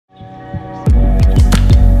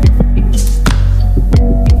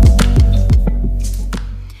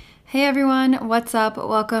Hey everyone, what's up?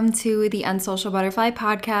 Welcome to the Unsocial Butterfly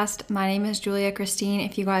podcast. My name is Julia Christine.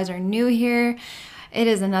 If you guys are new here, it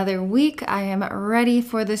is another week. I am ready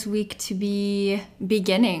for this week to be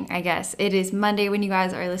beginning, I guess. It is Monday when you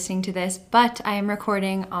guys are listening to this, but I am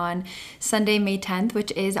recording on Sunday, May 10th,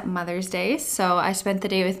 which is Mother's Day. So I spent the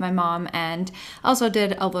day with my mom and also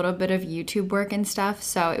did a little bit of YouTube work and stuff.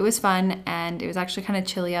 So it was fun and it was actually kind of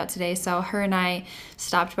chilly out today. So her and I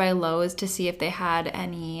stopped by Lowe's to see if they had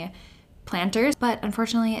any planters, but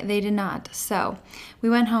unfortunately they did not. So we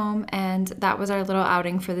went home and that was our little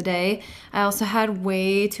outing for the day. I also had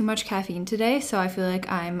way too much caffeine today, so I feel like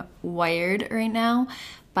I'm wired right now,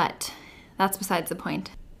 but that's besides the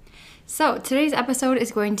point. So today's episode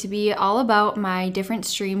is going to be all about my different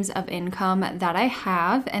streams of income that I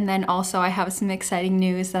have, and then also I have some exciting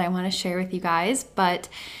news that I want to share with you guys. But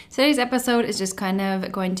today's episode is just kind of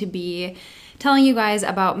going to be telling you guys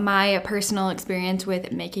about my personal experience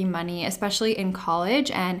with making money, especially in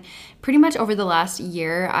college. And pretty much over the last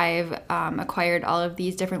year, I've acquired all of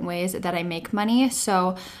these different ways that I make money.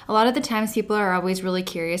 So a lot of the times people are always really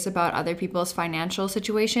curious about other people's financial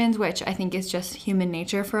situations, which I think is just human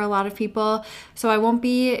nature for a lot of people. So I won't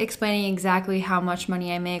be explaining exactly how much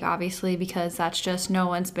money I make, obviously, because that's just no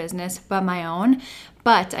one's business but my own.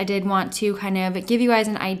 But I did want to kind of give you guys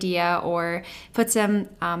an idea or put some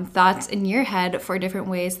thoughts in your head for different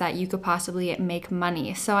ways that you could possibly make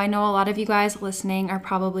money. So I know a lot of you guys listening are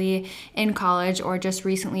probably in college or just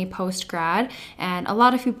recently post-grad, and a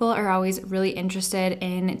lot of people are always really interested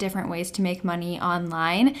in different ways to make money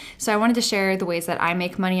online. So I wanted to share the ways that I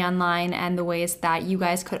make money online and the ways that you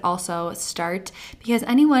guys could also start, because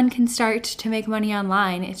anyone can start to make money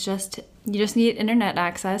online. You just need internet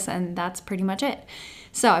access, and that's pretty much it.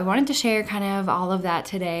 So I wanted to share kind of all of that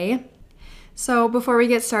today. So before we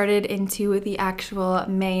get started into the actual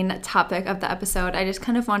main topic of the episode, I just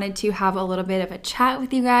kind of wanted to have a little bit of a chat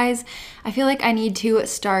with you guys. I feel like I need to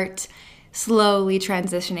start slowly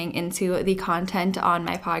transitioning into the content on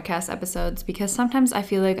my podcast episodes, because sometimes I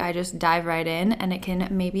feel like I just dive right in and it can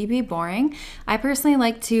maybe be boring. I personally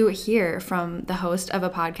like to hear from the host of a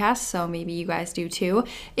podcast, so maybe you guys do too.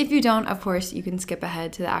 If you don't, of course, you can skip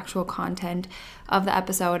ahead to the actual content of the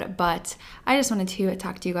episode, but I just wanted to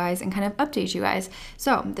talk to you guys and kind of update you guys.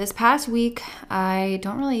 So this past week, I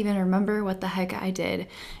don't really even remember what the heck I did.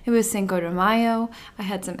 It was Cinco de Mayo. I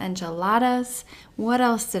had some enchiladas. What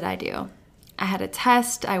else did I do? I had a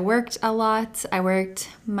test. I worked a lot. I worked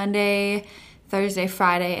Monday, Thursday,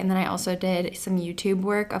 Friday, and then I also did some YouTube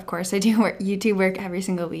work. Of course, I do YouTube work every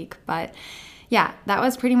single week, but yeah, that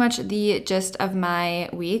was pretty much the gist of my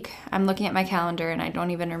week. I'm looking at my calendar and I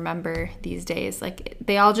don't even remember these days. Like,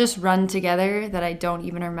 they all just run together that I don't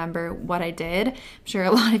even remember what I did. I'm sure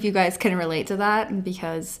a lot of you guys can relate to that,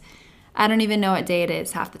 because I don't even know what day it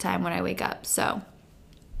is half the time when I wake up.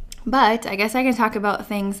 But I guess I can talk about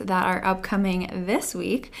things that are upcoming this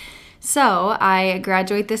week. So I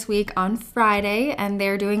graduate this week on Friday, and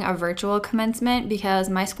they're doing a virtual commencement because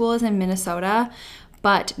my school is in Minnesota,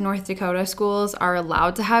 but North Dakota schools are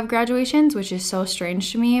allowed to have graduations, which is so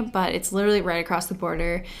strange to me, but it's literally right across the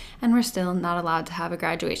border, and we're still not allowed to have a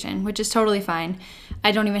graduation, which is totally fine.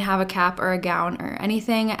 I don't even have a cap or a gown or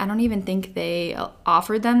anything. I don't even think they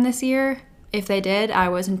offered them this year. If they did, I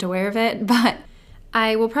wasn't aware of it, but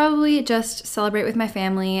I will probably just celebrate with my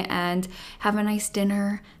family and have a nice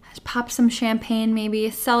dinner, pop some champagne maybe,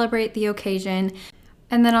 celebrate the occasion.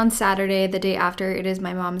 And then on Saturday, the day after, it is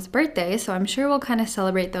my mom's birthday, so I'm sure we'll kind of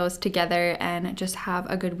celebrate those together and just have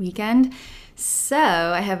a good weekend. So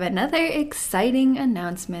I have another exciting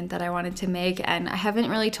announcement that I wanted to make, and I haven't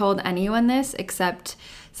really told anyone this except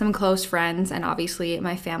some close friends and obviously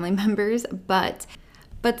my family members, but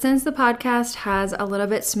since the podcast has a little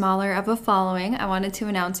bit smaller of a following, I wanted to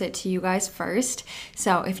announce it to you guys first.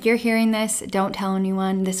 So if you're hearing this, don't tell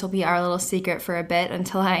anyone. This will be our little secret for a bit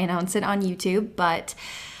until I announce it on YouTube. But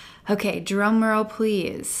okay, drum roll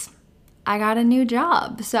please. I got a new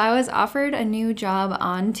job. So I was offered a new job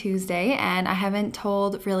on Tuesday, and I haven't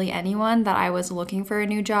told really anyone that I was looking for a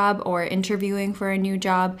new job or interviewing for a new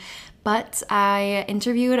job. But I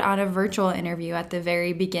interviewed on a virtual interview at the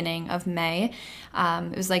very beginning of May.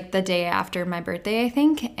 It was like the day after my birthday, I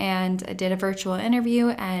think, and I did a virtual interview,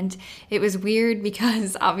 and it was weird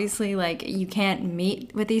because obviously, like, you can't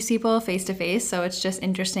meet with these people face to face, so it's just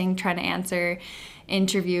interesting trying to answer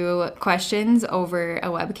interview questions over a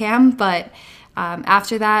webcam. But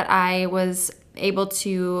after that, I was able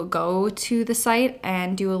to go to the site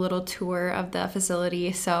and do a little tour of the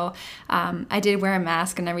facility. So I did wear a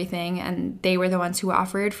mask and everything, and they were the ones who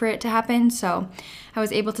offered for it to happen. So I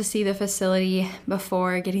was able to see the facility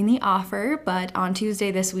before getting the offer, but on Tuesday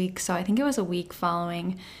this week, so I think it was a week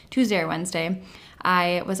following Tuesday or Wednesday,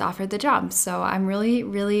 I was offered the job. So I'm really,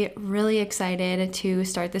 really, really excited to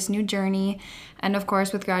start this new journey. And of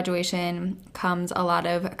course, with graduation comes a lot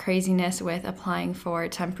of craziness with applying for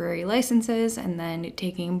temporary licenses and then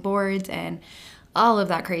taking boards and all of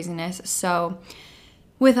that craziness. So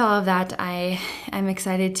with all of that, I am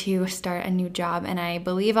excited to start a new job, and I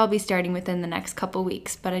believe I'll be starting within the next couple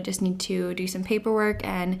weeks, but I just need to do some paperwork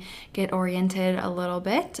and get oriented a little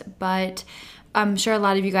bit. But I'm sure a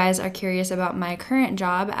lot of you guys are curious about my current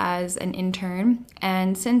job as an intern,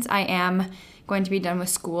 and since I am going to be done with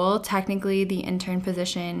school, technically the intern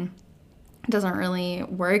position doesn't really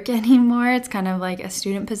work anymore. It's kind of like a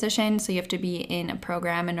student position, so you have to be in a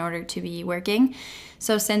program in order to be working.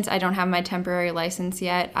 So since I don't have my temporary license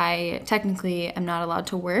yet, I technically am not allowed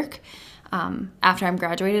to work after I'm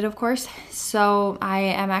graduated, of course. So I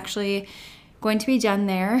am actually going to be done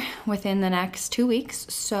there within the next 2 weeks.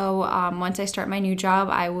 So once I start my new job,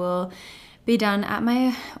 I will be done at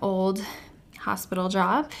my old hospital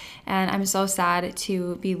job, and I'm so sad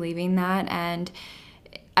to be leaving that. And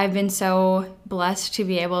I've been so blessed to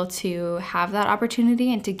be able to have that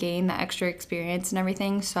opportunity and to gain the extra experience and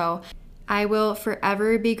everything. So I will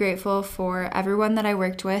forever be grateful for everyone that I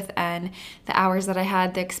worked with and the hours that I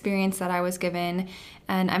had, the experience that I was given.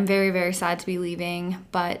 And I'm very, very sad to be leaving.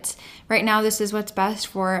 But right now, this is what's best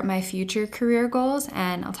for my future career goals.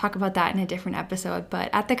 And I'll talk about that in a different episode. But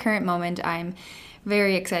at the current moment, I'm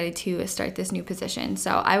very excited to start this new position.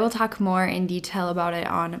 So I will talk more in detail about it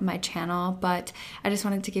on my channel, but I just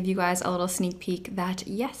wanted to give you guys a little sneak peek that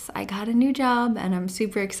yes, I got a new job and I'm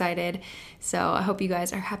super excited. So I hope you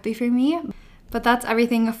guys are happy for me. But that's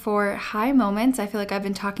everything for high moments. I feel like I've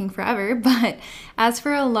been talking forever, but as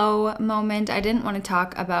for a low moment, I didn't want to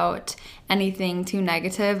talk about anything too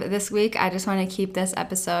negative this week. I just want to keep this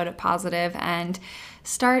episode positive and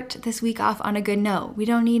start this week off on a good note. We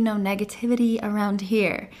don't need no negativity around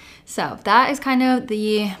here. So that is kind of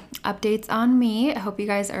the updates on me. I hope you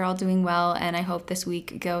guys are all doing well, and I hope this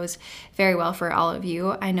week goes very well for all of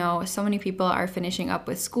you. I know so many people are finishing up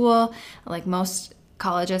with school, like most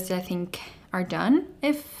colleges, I think, are done,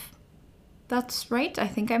 if that's right. I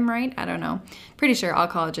think I'm right. I don't know. Pretty sure all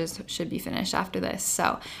colleges should be finished after this.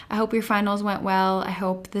 So I hope your finals went well. I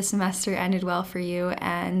hope the semester ended well for you,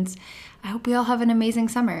 and I hope we all have an amazing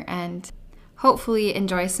summer and hopefully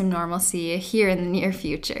enjoy some normalcy here in the near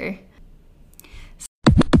future.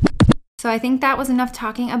 So I think that was enough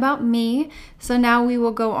talking about me. So now we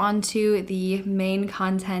will go on to the main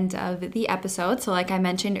content of the episode. So like I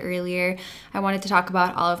mentioned earlier, I wanted to talk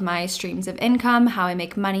about all of my streams of income, how I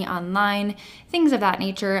make money online, things of that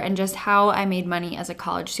nature, and just how I made money as a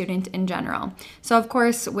college student in general. So of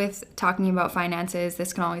course, with talking about finances,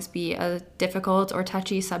 this can always be a difficult or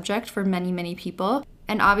touchy subject for many, many people.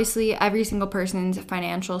 And obviously, every single person's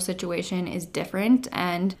financial situation is different,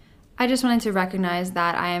 and I just wanted to recognize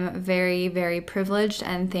that I am very, very privileged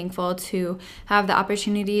and thankful to have the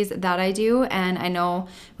opportunities that I do. And I know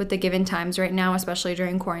with the given times right now, especially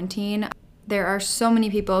during quarantine, there are so many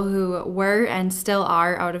people who were and still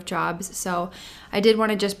are out of jobs. So I did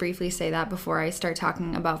want to just briefly say that before I start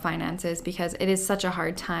talking about finances, because it is such a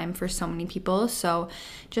hard time for so many people. So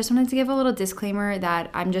just wanted to give a little disclaimer that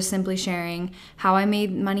I'm just simply sharing how I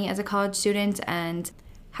made money as a college student and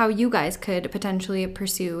how you guys could potentially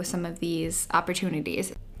pursue some of these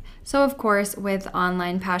opportunities. So of course, with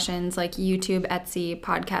online passions like YouTube, Etsy,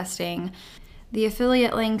 podcasting, the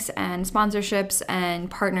affiliate links and sponsorships and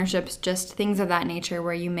partnerships, just things of that nature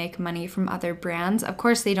where you make money from other brands. Of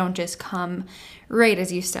course, they don't just come right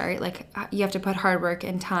as you start. Like, you have to put hard work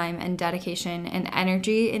and time and dedication and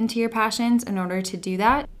energy into your passions in order to do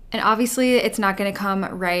that. And obviously, it's not going to come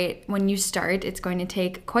right when you start. It's going to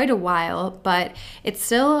take quite a while, but it's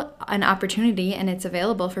still an opportunity and it's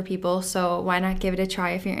available for people. So why not give it a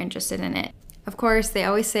try if you're interested in it? Of course, they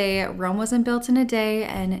always say Rome wasn't built in a day,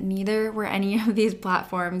 and neither were any of these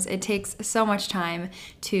platforms. It takes so much time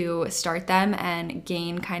to start them and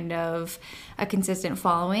gain kind of a consistent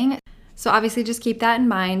following. So obviously, just keep that in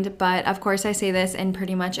mind. But of course, I say this in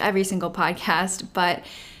pretty much every single podcast, but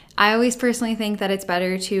I always personally think that it's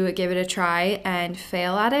better to give it a try and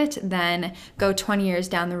fail at it than go 20 years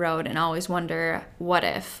down the road and always wonder, what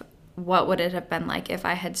if? What would it have been like if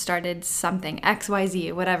I had started something,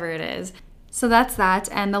 XYZ, whatever it is? So that's that.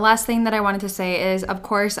 And the last thing that I wanted to say is, of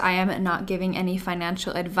course, I am not giving any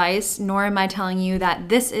financial advice, nor am I telling you that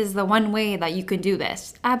this is the one way that you could do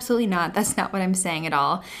this. Absolutely not. That's not what I'm saying at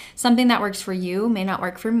all. Something that works for you may not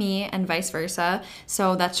work for me, and vice versa.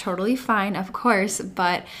 So that's totally fine, of course.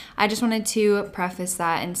 But I just wanted to preface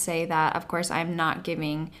that and say that, of course, I'm not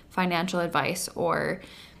giving financial advice or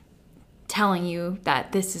telling you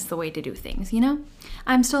that this is the way to do things, you know?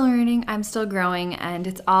 I'm still learning, I'm still growing, and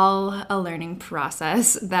it's all a learning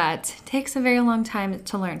process that takes a very long time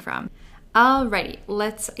to learn from. Alrighty,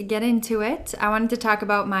 let's get into it. I wanted to talk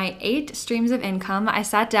about my 8 streams of income. I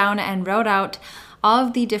sat down and wrote out all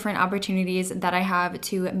of the different opportunities that I have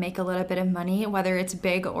to make a little bit of money, whether it's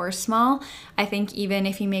big or small. I think even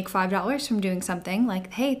if you make $5 from doing something,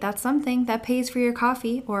 like, hey, that's something that pays for your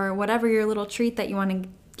coffee or whatever your little treat that you want to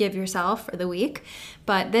give yourself for the week.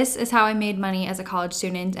 But this is how I made money as a college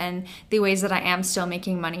student and the ways that I am still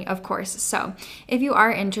making money, of course. So if you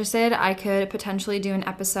are interested, I could potentially do an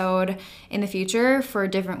episode in the future for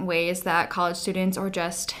different ways that college students or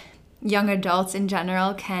just young adults in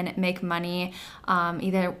general can make money,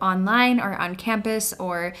 either online or on campus,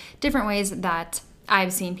 or different ways that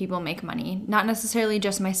I've seen people make money, not necessarily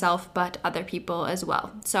just myself, but other people as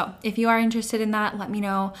well. So if you are interested in that, let me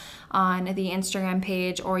know on the Instagram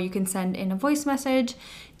page, or you can send in a voice message,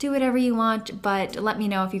 do whatever you want, but let me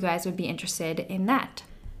know if you guys would be interested in that.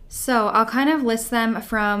 So I'll kind of list them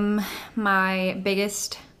from my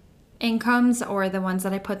biggest incomes, or the ones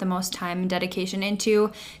that I put the most time and dedication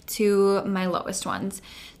into, to my lowest ones.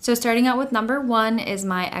 So starting out with number 1 is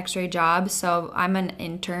my x-ray job. So I'm an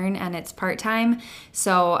intern and it's part-time.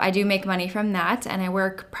 So I do make money from that, and I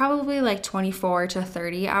work probably like 24 to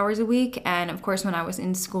 30 hours a week. And of course, when I was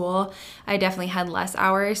in school, I definitely had less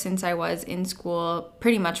hours, since I was in school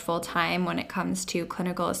pretty much full-time when it comes to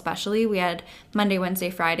clinical especially. We had Monday, Wednesday,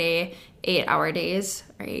 Friday, 8-hour days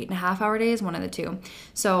or 8.5-hour days, one of the two.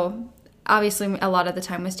 So obviously, a lot of the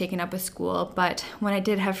time was taken up with school, but when I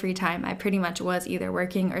did have free time, I pretty much was either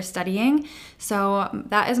working or studying. So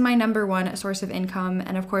that is my number 1 source of income.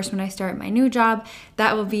 And of course, when I start my new job,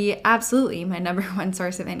 that will be absolutely my number 1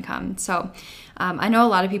 source of income. So I know a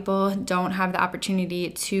lot of people don't have the opportunity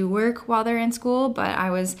to work while they're in school, but I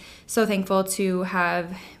was so thankful to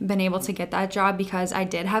have been able to get that job, because I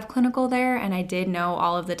did have clinical there and I did know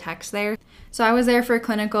all of the techs there. So I was there for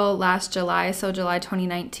clinical last July, so July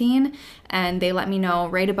 2019, and they let me know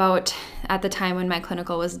right about at the time when my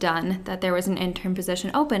clinical was done that there was an intern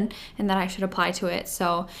position open and that I should apply to it.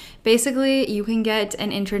 So basically, you can get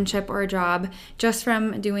an internship or a job just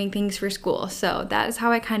from doing things for school. So that is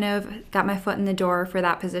how I kind of got my foot in the door for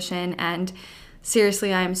that position, and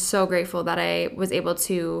seriously, I am so grateful that I was able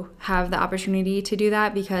to have the opportunity to do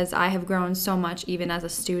that, because I have grown so much even as a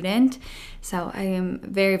student. So I am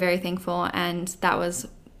very, very thankful, and that was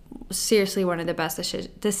seriously one of the best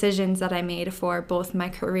decisions that I made for both my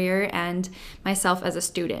career and myself as a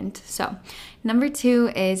student. So number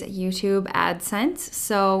 2 is YouTube AdSense.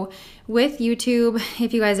 So with YouTube,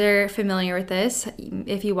 if you guys are familiar with this,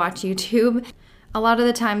 if you watch YouTube, a lot of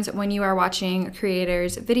the times when you are watching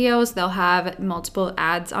creators' videos, they'll have multiple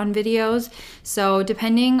ads on videos. So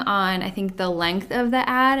depending on, I think, the length of the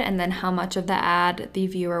ad and then how much of the ad the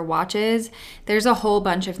viewer watches, there's a whole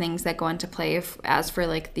bunch of things that go into play as for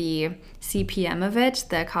like the CPM of it,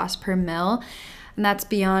 the cost per mil. And that's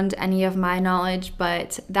beyond any of my knowledge,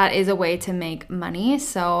 but that is a way to make money.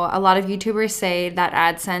 So a lot of YouTubers say that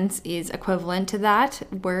AdSense is equivalent to that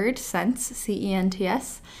word, sense,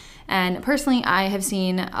 C-E-N-T-S. And personally, I have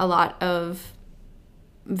seen a lot of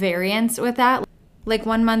variance with that. Like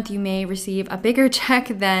one month you may receive a bigger check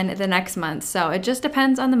than the next month. So it just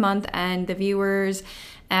depends on the month and the viewers.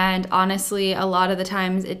 And honestly, a lot of the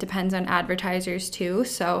times it depends on advertisers too.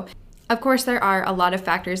 So of course, there are a lot of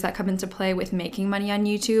factors that come into play with making money on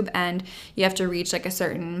YouTube, and you have to reach like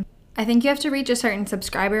I think you have to reach a certain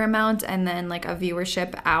subscriber amount and then like a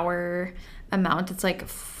viewership hour amount. It's like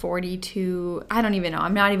 42, I don't even know.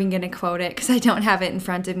 I'm not even going to quote it because I don't have it in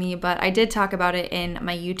front of me, but I did talk about it in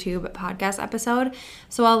my YouTube podcast episode.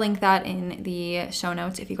 So I'll link that in the show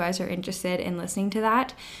notes if you guys are interested in listening to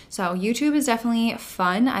that. So YouTube is definitely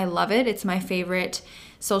fun. I love it. It's my favorite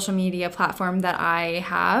social media platform that I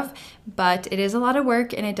have, but it is a lot of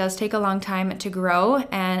work and it does take a long time to grow.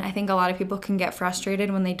 And I think a lot of people can get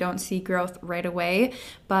frustrated when they don't see growth right away.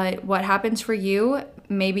 But what happens for you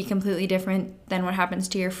may be completely different than what happens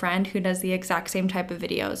to your friend who does the exact same type of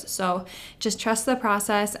videos. So just trust the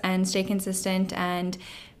process and stay consistent and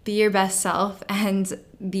be your best self. And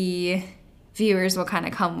the viewers will kind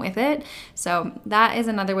of come with it. So that is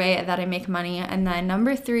another way that I make money. And then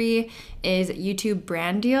number 3 is YouTube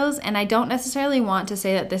brand deals. And I don't necessarily want to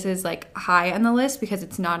say that this is like high on the list because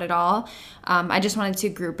it's not at all. I just wanted to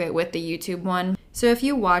group it with the YouTube one. So if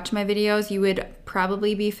you watch my videos, you would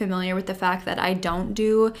probably be familiar with the fact that I don't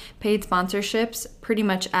do paid sponsorships pretty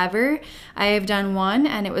much ever. I have done one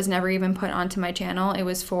and it was never even put onto my channel. It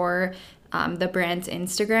was for the brand's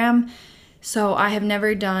Instagram. So I have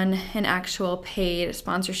never done an actual paid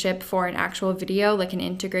sponsorship for an actual video, like an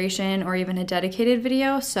integration or even a dedicated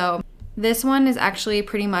video. So this one is actually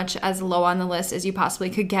pretty much as low on the list as you possibly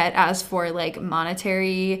could get as for like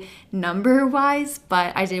monetary number wise,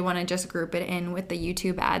 but I did want to just group it in with the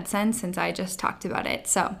YouTube AdSense since I just talked about it.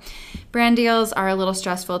 So brand deals are a little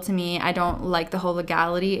stressful to me. I don't like the whole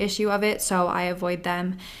legality issue of it, so I avoid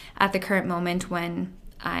them at the current moment when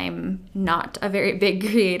I'm not a very big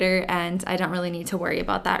creator and I don't really need to worry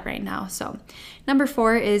about that right now. So number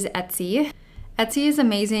 4 is Etsy. Etsy is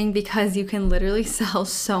amazing because you can literally sell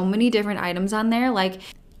so many different items on there. Like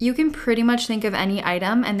you can pretty much think of any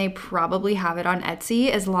item and they probably have it on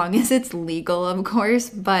Etsy as long as it's legal, of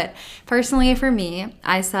course. But personally for me,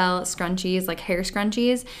 I sell scrunchies, like hair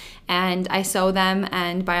scrunchies, and I sew them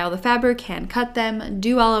and buy all the fabric, hand cut them,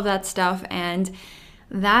 do all of that stuff. And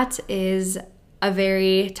that is a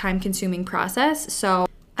very time-consuming process. So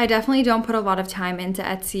I definitely don't put a lot of time into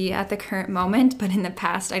Etsy at the current moment, but in the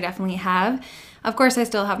past I definitely have. Of course, I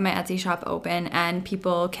still have my Etsy shop open and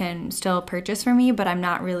people can still purchase from me, but I'm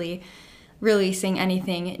not really releasing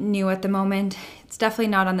anything new at the moment. It's definitely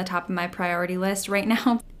not on the top of my priority list right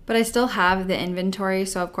now. But I still have the inventory,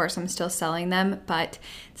 so of course I'm still selling them, but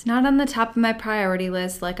it's not on the top of my priority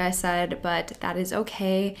list, like I said, but that is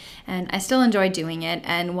okay, and I still enjoy doing it,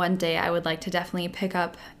 and one day I would like to definitely pick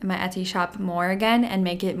up my Etsy shop more again and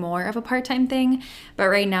make it more of a part-time thing, but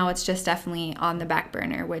right now it's just definitely on the back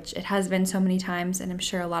burner, which it has been so many times, and I'm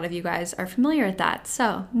sure a lot of you guys are familiar with that.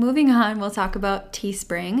 So moving on, we'll talk about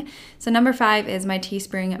Teespring. So number 5 is my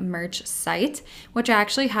Teespring merch site, which I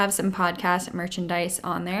actually have some podcast merchandise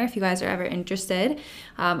on there if you guys are ever interested.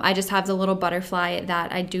 I just have the little butterfly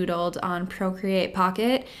that I doodled on Procreate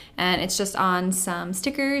Pocket, and it's just on some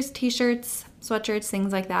stickers, t-shirts, sweatshirts,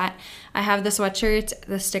 things like that. I have the sweatshirt,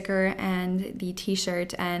 the sticker, and the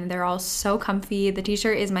t-shirt, and they're all so comfy. The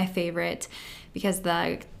t-shirt is my favorite because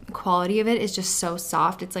the quality of it is just so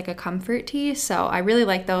soft. It's like a comfort tee, so I really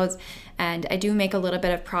like those, and I do make a little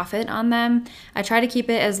bit of profit on them. I try to keep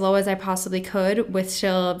it as low as I possibly could with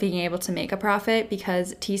still being able to make a profit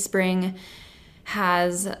because Teespring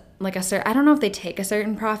has like I don't know if they take a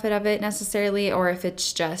certain profit of it necessarily or if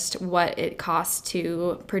it's just what it costs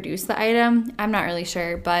to produce the item. I'm not really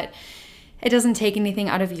sure, but it doesn't take anything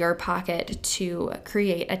out of your pocket to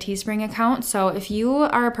create a Teespring account. So if you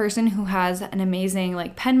are a person who has an amazing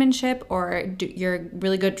like penmanship or you're a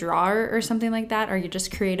really good drawer or something like that, or you're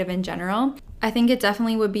just creative in general, I think it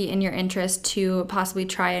definitely would be in your interest to possibly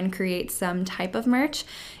try and create some type of merch.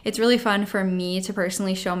 It's really fun for me to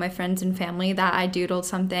personally show my friends and family that I doodled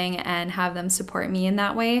something and have them support me in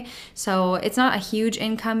that way. So it's not a huge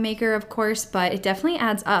income maker, of course, but it definitely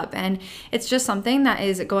adds up. And it's just something that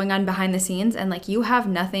is going on behind the scenes and like you have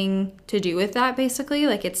nothing to do with that basically.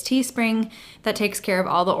 Like it's Teespring that takes care of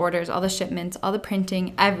all the orders, all the shipments, all the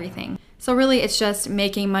printing, everything. So really it's just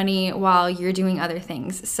making money while you're doing other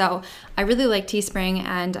things. So I really like Teespring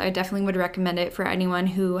and I definitely would recommend it for anyone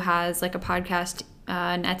who has like a podcast,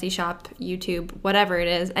 an Etsy shop, YouTube, whatever it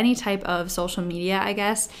is, any type of social media, I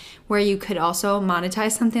guess, where you could also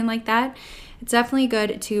monetize something like that. It's definitely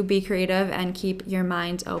good to be creative and keep your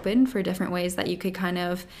mind open for different ways that you could kind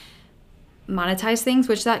of monetize things,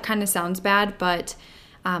 which that kind of sounds bad, but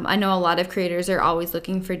I know a lot of creators are always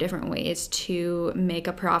looking for different ways to make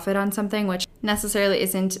a profit on something, which necessarily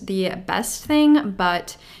isn't the best thing,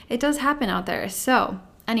 but it does happen out there. So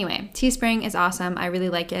anyway, Teespring is awesome. I really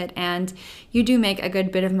like it. And you do make a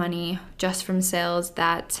good bit of money just from sales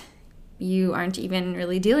that you aren't even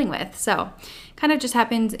really dealing with. So kind of just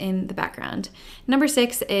happens in the background. Number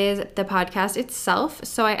 6 is the podcast itself.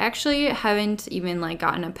 So I actually haven't even like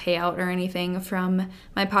gotten a payout or anything from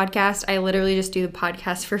my podcast. I literally just do the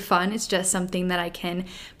podcast for fun. It's just something that I can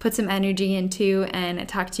put some energy into and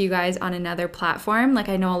talk to you guys on another platform. Like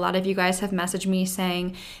I know a lot of you guys have messaged me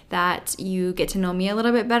saying that you get to know me a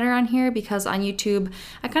little bit better on here because on YouTube,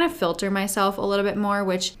 I kind of filter myself a little bit more,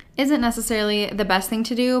 which isn't necessarily the best thing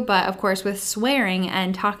to do, but of course with swearing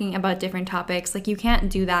and talking about different topics, like you can't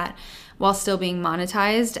do that while still being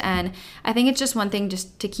monetized. And I think it's just one thing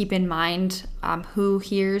just to keep in mind who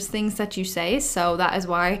hears things that you say. So that is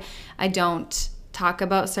why I don't talk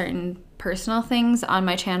about certain personal things on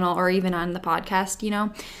my channel or even on the podcast, you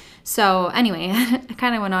know. So anyway, I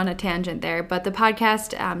kind of went on a tangent there, but the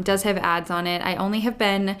podcast does have ads on it. I only have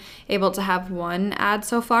been able to have one ad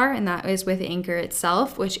so far, and that is with Anchor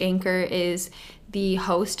itself, which Anchor is the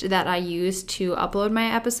host that I use to upload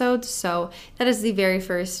my episodes. So that is the very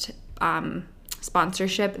first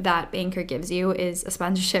sponsorship that Anchor gives you, is a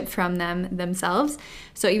sponsorship from themselves.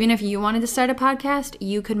 So even if you wanted to start a podcast,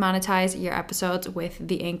 you could monetize your episodes with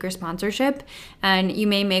the Anchor sponsorship, and you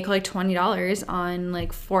may make like $20 on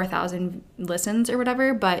like 4,000 listens or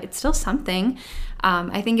whatever, but it's still something.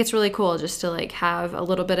 I think it's really cool just to like have a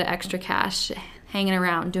little bit of extra cash hanging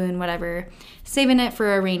around doing whatever, saving it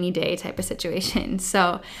for a rainy day type of situation.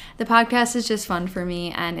 So the podcast is just fun for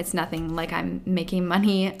me, and it's nothing like I'm making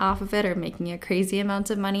money off of it or making a crazy amount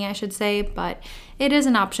of money, I should say, but it is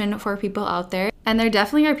an option for people out there. And there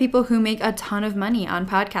definitely are people who make a ton of money on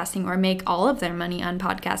podcasting, or make all of their money on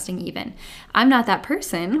podcasting even. I'm not that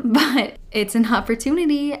person, but it's an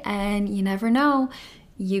opportunity, and you never know.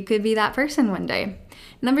 You could be that person one day.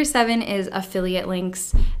 Number 7 is affiliate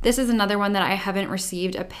links. This is another one that I haven't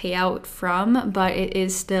received a payout from, but it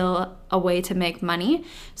is still a way to make money.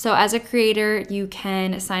 So as a creator, you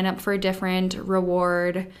can sign up for different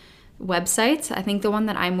reward websites. I think the one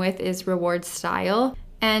that I'm with is Reward Style.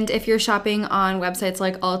 And if you're shopping on websites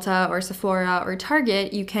like Ulta or Sephora or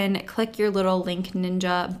Target, you can click your little Link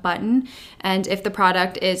Ninja button. And if the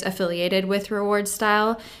product is affiliated with Reward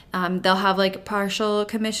Style, they'll have like partial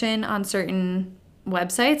commission on certain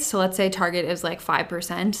websites. So let's say Target is like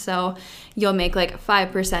 5%. So you'll make like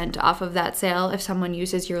 5% off of that sale if someone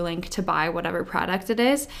uses your link to buy whatever product it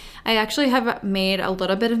is. I actually have made a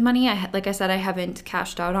little bit of money. Like I said, I haven't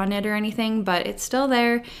cashed out on it or anything, but it's still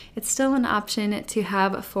there. It's still an option to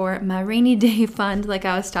have for my rainy day fund, like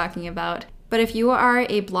I was talking about. But if you are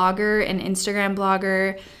a blogger, an Instagram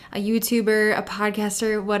blogger, a YouTuber, a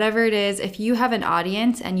podcaster, whatever it is, if you have an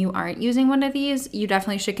audience and you aren't using one of these, you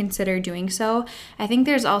definitely should consider doing so. I think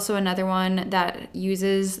there's also another one that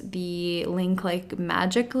uses the link like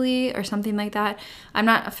Magically or something like that. I'm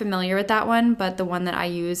not familiar with that one, but the one that I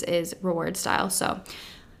use is Reward Style. So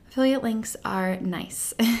affiliate links are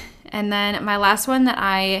nice. And then my last one that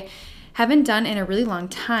I haven't done in a really long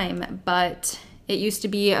time, but it used to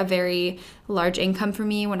be a very large income for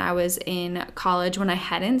me when I was in college, when I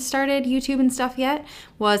hadn't started YouTube and stuff yet,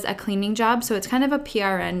 was a cleaning job. So it's kind of a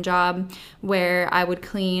PRN job where I would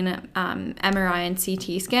clean MRI and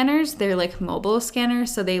CT scanners. They're like mobile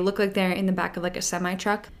scanners, so they look like they're in the back of like a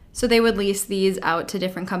semi-truck. So they would lease these out to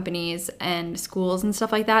different companies and schools and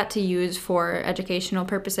stuff like that to use for educational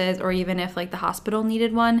purposes, or even if like the hospital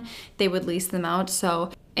needed one, they would lease them out.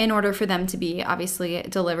 So in order for them to be obviously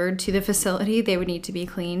delivered to the facility, they would need to be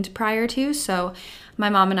cleaned prior to. So my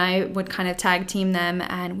mom and I would kind of tag team them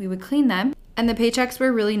and we would clean them. And the paychecks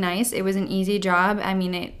were really nice. It was an easy job. I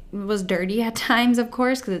mean, it was dirty at times, of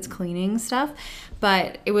course, because it's cleaning stuff,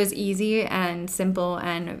 but it was easy and simple,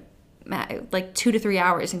 and like 2 to 3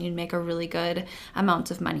 hours and you'd make a really good amount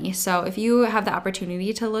of money. So if you have the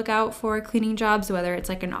opportunity to look out for cleaning jobs, whether it's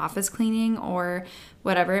like an office cleaning or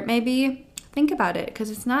whatever it may be, think about it, because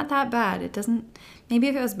it's not that bad. It doesn't, maybe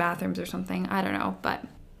if it was bathrooms or something, I don't know. But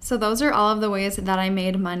so those are all of the ways that I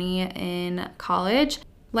made money in college.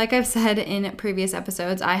 Like I've said in previous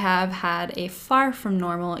episodes, I have had a far from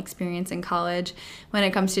normal experience in college when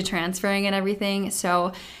it comes to transferring and everything.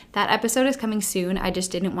 So that episode is coming soon. I just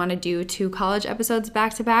didn't want to do 2 college episodes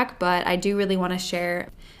back to back, but I do really want to share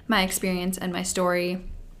my experience and my story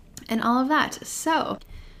and all of that. So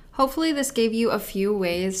hopefully this gave you a few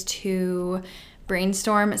ways to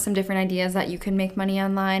brainstorm some different ideas that you can make money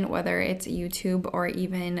online, whether it's YouTube or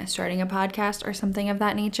even starting a podcast or something of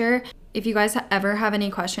that nature. If you guys ever have any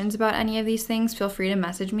questions about any of these things, feel free to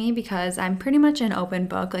message me, because I'm pretty much an open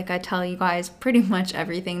book. Like, I tell you guys pretty much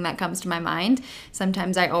everything that comes to my mind.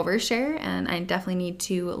 Sometimes I overshare, and I definitely need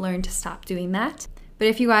to learn to stop doing that. But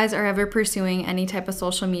if you guys are ever pursuing any type of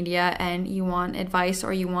social media and you want advice,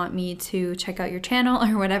 or you want me to check out your channel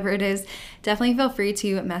or whatever it is, definitely feel free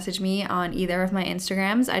to message me on either of my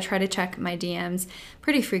Instagrams. I try to check my DMs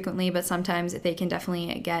pretty frequently, but sometimes they can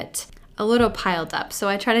definitely get a little piled up. So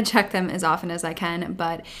I try to check them as often as I can.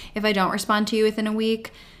 But if I don't respond to you within a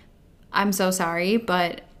week, I'm so sorry,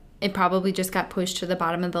 but it probably just got pushed to the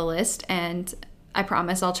bottom of the list, and I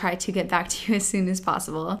promise I'll try to get back to you as soon as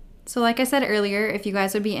possible. So like I said earlier, if you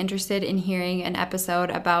guys would be interested in hearing an episode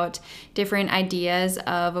about different ideas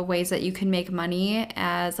of ways that you can make money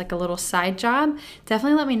as like a little side job,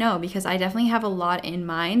 definitely let me know, because I definitely have a lot in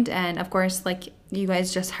mind. And of course, like you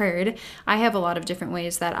guys just heard, I have a lot of different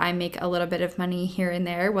ways that I make a little bit of money here and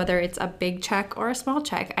there, whether it's a big check or a small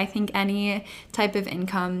check. I think any type of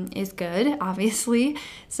income is good, obviously.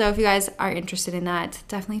 So if you guys are interested in that,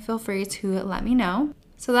 definitely feel free to let me know.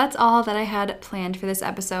 So that's all that I had planned for this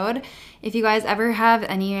episode. If you guys ever have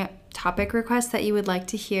any topic requests that you would like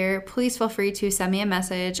to hear, please feel free to send me a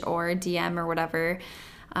message or DM or whatever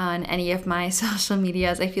on any of my social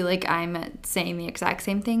medias. I feel like I'm saying the exact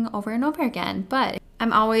same thing over and over again, but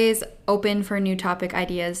I'm always open for new topic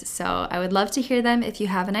ideas, so I would love to hear them if you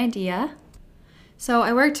have an idea. So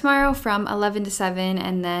I work tomorrow from 11 to 7,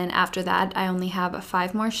 and then after that I only have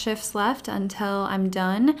 5 more shifts left until I'm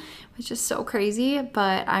done, which is so crazy,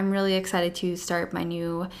 but I'm really excited to start my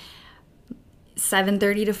new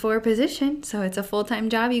 7:30 to 4 position. So it's a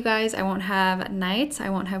full-time job, you guys. I won't have nights, I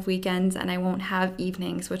won't have weekends, and I won't have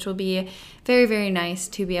evenings, which will be very, very nice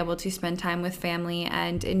to be able to spend time with family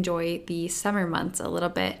and enjoy the summer months a little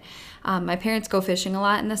bit. My parents go fishing a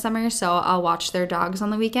lot in the summer, so I'll watch their dogs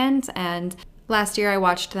on the weekends, and last year I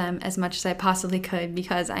watched them as much as I possibly could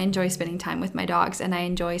because I enjoy spending time with my dogs and I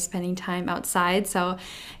enjoy spending time outside. So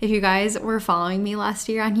if you guys were following me last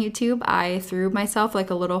year on YouTube, I threw myself like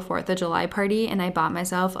a little 4th of July party and I bought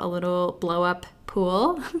myself a little blow up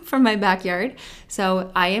pool from my backyard.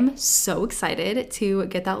 So I am so excited to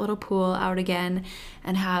get that little pool out again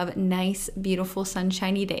and have nice, beautiful,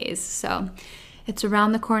 sunshiny days. So it's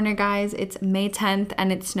around the corner, guys. It's May 10th and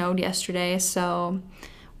it snowed yesterday. So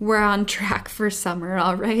we're on track for summer,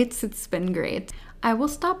 all right? It's been great. I will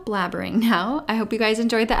stop blabbering now. I hope you guys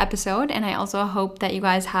enjoyed the episode, and I also hope that you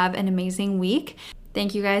guys have an amazing week.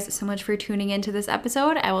 Thank you guys so much for tuning into this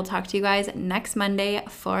episode. I will talk to you guys next Monday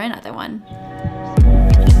for another one.